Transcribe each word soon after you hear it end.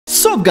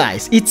So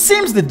guys, it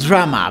seems the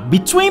drama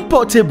between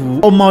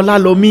Portable,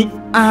 Omolalomi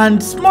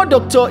and Small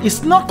Doctor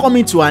is not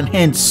coming to an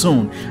end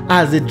soon,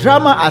 as the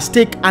drama has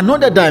taken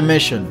another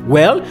dimension.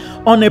 Well,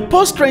 on a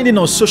post trending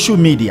on social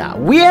media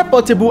where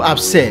Portable have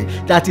said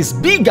that is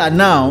bigger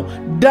now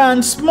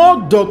than Small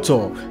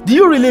Doctor. Do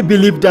you really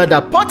believe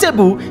that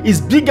Portable is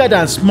bigger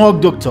than Small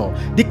Doctor?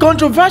 The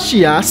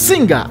controversial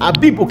singer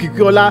Abib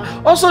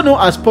Okikiola, also known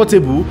as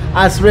Portable,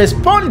 has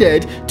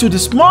responded to the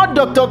Small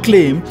Doctor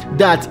claim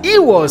that he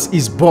was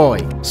his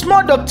boy.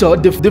 Small Doctor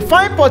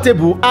defined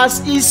Portable as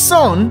his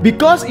son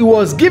because he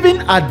was giving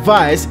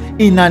advice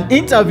in an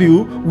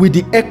interview with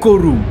the Echo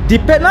Room. The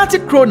penalty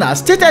crooner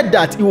stated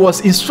that he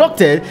was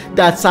instructed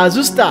that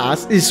Zazu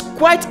Stars is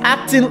quite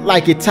acting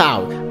like a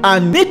towel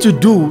and need to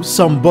do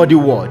some body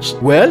wash.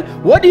 Well,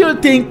 what do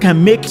you think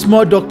can make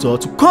Small Doctor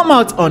to come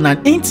out on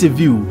an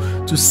interview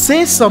to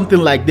say something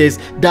like this,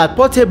 that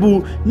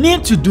Portable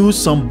need to do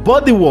some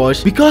body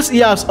wash, because he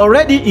has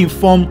already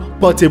informed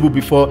Portable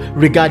before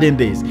regarding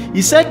this?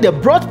 He said they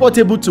brought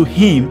Portable to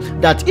him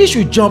that he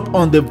should jump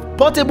on the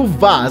Portable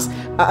verse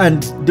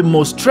and the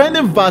most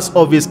trending verse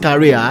of his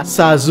career,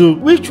 Zazu,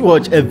 which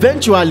was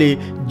eventually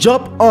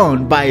jumped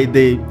on by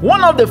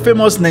one of the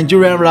famous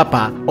Nigerian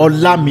rapper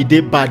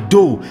Olamide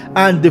Bado,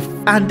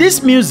 and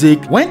this music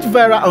went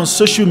viral on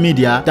social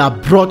media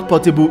that brought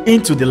Portable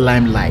into the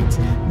limelight.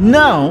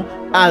 Now,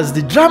 as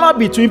the drama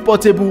between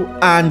Portable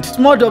and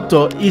Small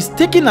Doctor is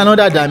taking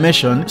another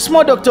dimension,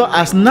 Small Doctor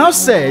has now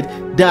said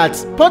that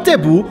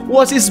Portable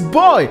was his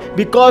boy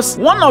because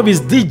one of his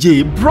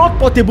DJ brought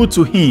Portable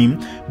to him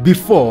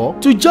before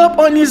to jump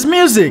on his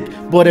music,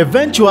 but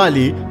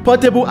eventually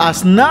Portable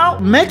has now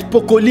met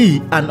Pokoli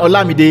and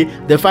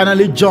Olamide. They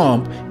finally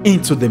jump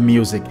into the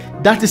music.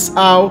 That is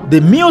how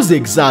the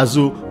music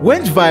Zazu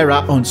went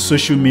viral on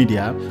social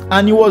media,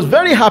 and he was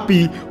very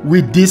happy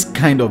with this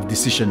kind of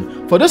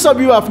decision. For those of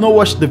you who have not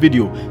watched the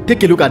video,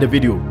 take a look at the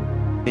video.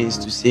 Is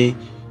to say,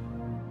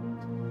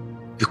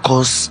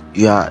 because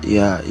you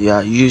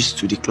are used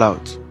to the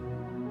cloud.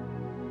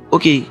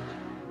 Okay,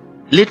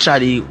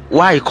 literally,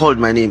 why he called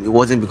my name, it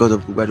wasn't because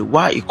of Bugatti.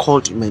 Why he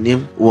called my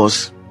name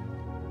was,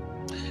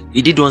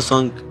 he did one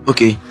song.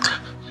 Okay,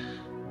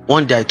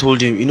 one day I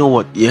told him, you know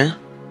what, yeah,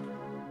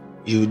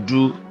 you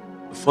do,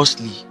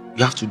 firstly,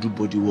 you have to do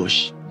body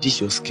wash. This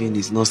your skin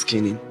is not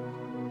skinning.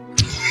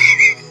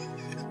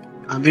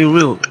 I'm being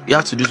real, you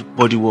have to do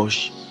body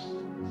wash.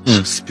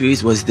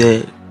 Spirit was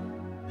there,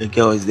 the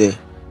girl was there.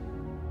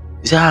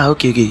 He said,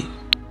 okay.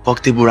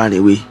 Portable ran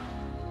away.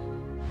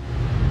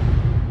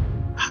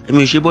 I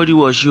mean, she body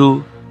wash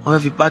you. I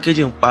have a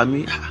packaging for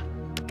me.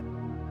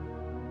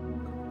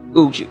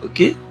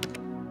 Okay,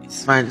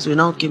 it's fine. So he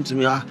now came to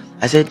me. I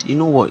said, you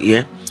know what,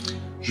 yeah?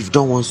 You've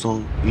done one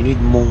song. You need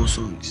more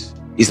songs.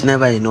 It's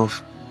never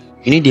enough.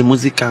 You need a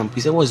music camp.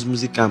 He said, what's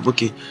music camp?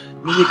 Okay,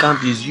 music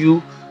camp is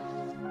you.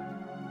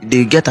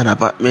 They get an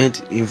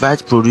apartment,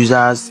 invite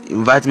producers,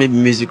 invite maybe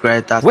music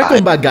writers.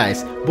 Welcome back,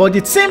 guys. But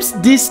it seems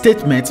this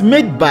statement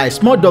made by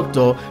Small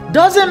Doctor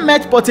doesn't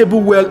make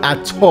Portable well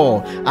at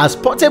all, as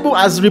Portable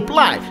has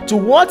replied to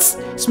what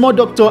Small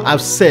Doctor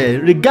have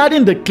said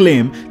regarding the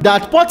claim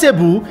that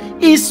Portable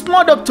is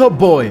Small Doctor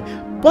boy.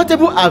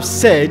 Portable have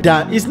said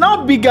that it's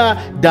now bigger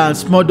than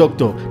Small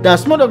Doctor, that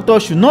Small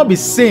Doctor should not be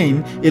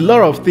saying a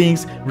lot of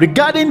things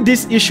regarding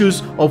these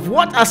issues of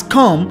what has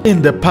come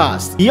in the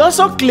past. He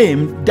also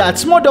claimed that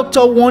Small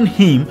Doctor warned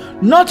him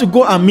not to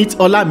go and meet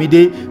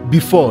Olamide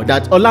before,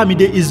 that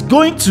Olamide is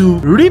going to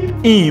rip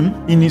him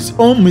in his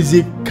own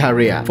music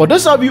career. For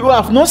those of you who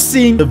have not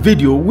seen the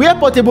video where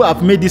Portable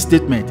have made this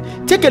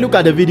statement, take a look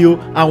at the video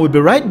and we'll be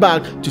right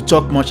back to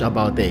talk much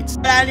about it.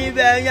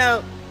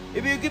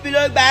 If you keep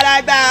look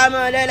bad,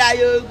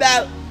 you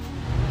go.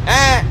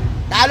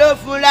 Talo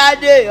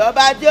Fulade,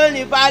 ọba tí ó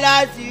ní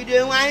palace,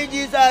 they want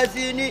Jesus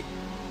in it.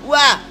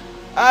 Wá,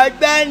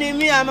 ọ̀gbẹ́ni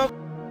mi, I'm a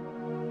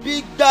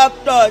big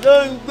doctor,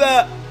 don't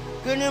go.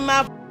 Kí ni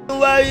máa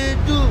what you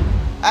do?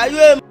 Are you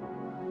a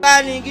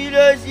man kí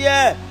ló ṣe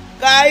ẹ́?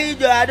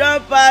 Káyíjọ, I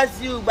don't pass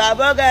you,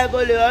 bàbá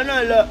kẹ́kọ̀ọ́ lè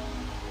ọ̀nà lọ.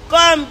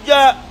 Come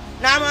jọ,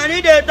 na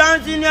money dey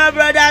turn senior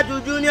brother to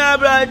junior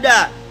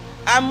brother.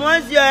 I'm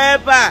once your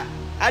helper.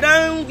 I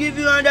don't give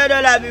you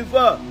 $100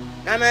 before.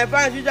 Now my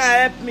fans you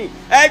help me.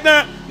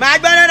 Ẹ̀gbọ́n, my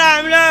brother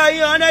I'm lọ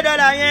you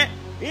 $100 yẹn.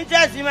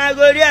 Interest in my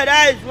gold here,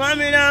 that is $1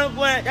 million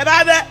coin. Ẹ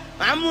bá fẹ́,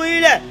 màá mú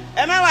ilẹ̀.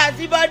 Ẹ má wá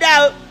sí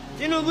bọ́dà o.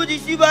 Tinubu ti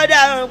sí bọ́dà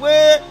hàn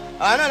pé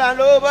àwọn náà là ń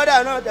lówó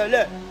bọ́dà náà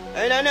tẹ́lẹ̀.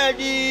 Ẹ̀yin náà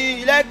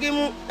di Lẹ́kì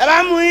mú. Ẹ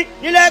bá mú yín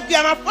ní Lẹ́kì,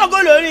 a máa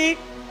fọ́gò lórí yín.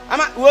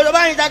 Ìwọ tó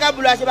bá yín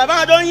takabùlù àṣẹ bàbá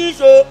wọn tó ń yín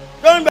so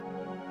tó ń bẹ.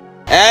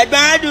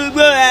 Ẹ̀gbọ́n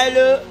àdúgbò ẹ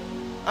lo.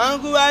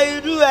 Uncle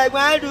Ayudu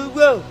ẹ̀gbọ́n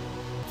àdúgbò.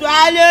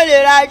 Swallow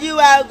the Raji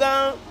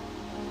wagon,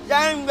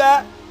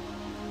 Zanga.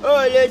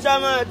 Oh, le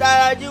summer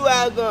Taraji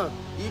wagon.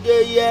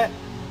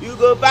 You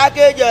go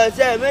package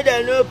yourself, make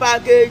them no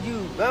package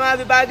you. Mama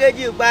be package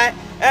you by.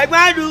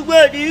 Egma do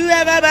go, do you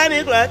ever buy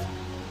me clothes?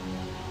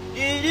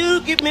 Did you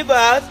keep me for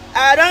house?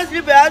 I don't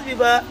sleep for house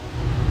before.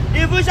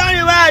 The push on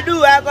the way I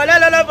do, I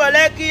collect a lot for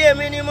Lekki, a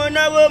minimum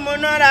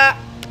monora.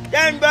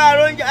 Then go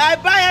around, I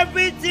buy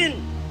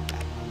everything.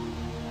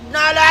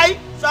 Malai,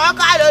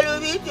 Sokalo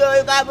video,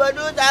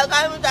 Kabodu,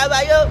 Takamu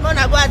Tabayo,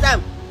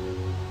 Monaguazam.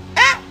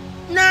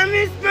 Na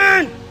me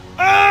spend.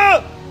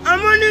 Oh,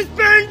 I'm only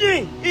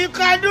spending. You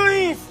can do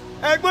this.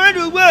 I'm going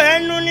to go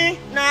and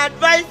na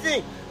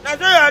advising. Na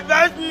so you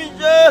advise me,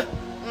 sir.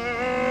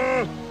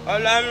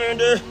 Allow me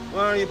to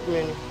one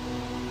reply.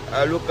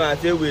 I look and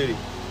say, "Wait.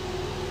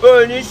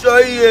 Oh, ni show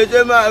you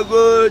say my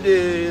go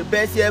the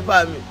best here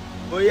for me.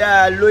 Oh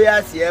yeah,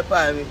 lawyers here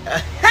for me."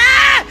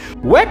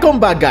 Welcome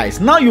back, guys.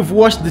 Now you've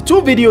watched the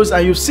 2 videos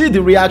and you see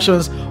the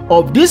reactions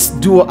of this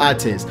duo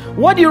artist.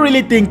 What do you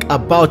really think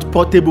about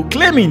Portable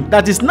claiming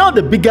that is now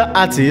the bigger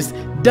artist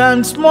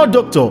than Small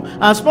Doctor,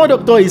 and Small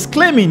Doctor is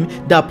claiming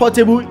that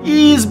Portable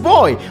is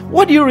boy?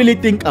 What do you really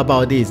think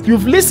about this?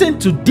 You've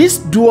listened to this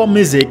duo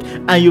music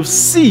and you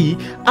see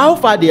how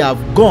far they have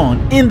gone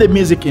in the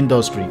music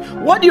industry.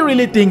 What do you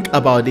really think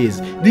about this?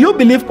 Do you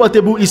believe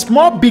Portable is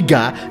more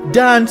bigger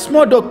than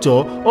Small Doctor,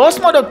 or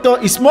Small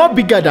Doctor is more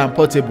bigger than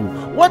Portable?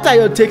 What are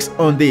your takes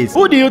on this?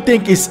 Who do you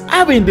think is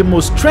having the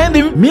most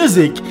trending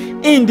music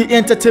in the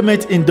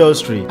entertainment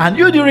industry? And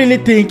who do you really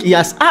think he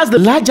has the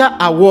larger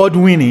award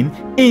winning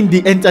in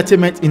the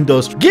entertainment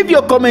industry? Give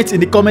your comments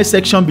in the comment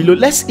section below.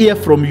 Let's hear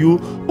from you.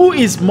 Who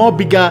is more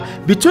bigger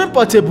between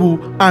Portable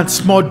and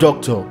Small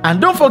Doctor?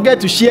 And don't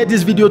forget to share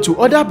this video to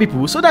other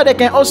people so that they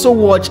can also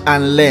watch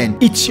and learn.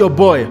 It's your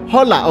boy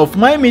Holla of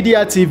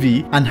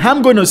MaiMediaTV, and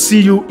I'm gonna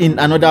see you in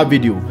another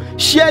video.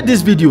 Share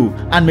this video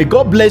and may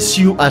God bless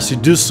you as you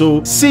do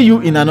so. See you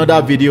in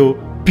another video.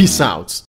 Peace out.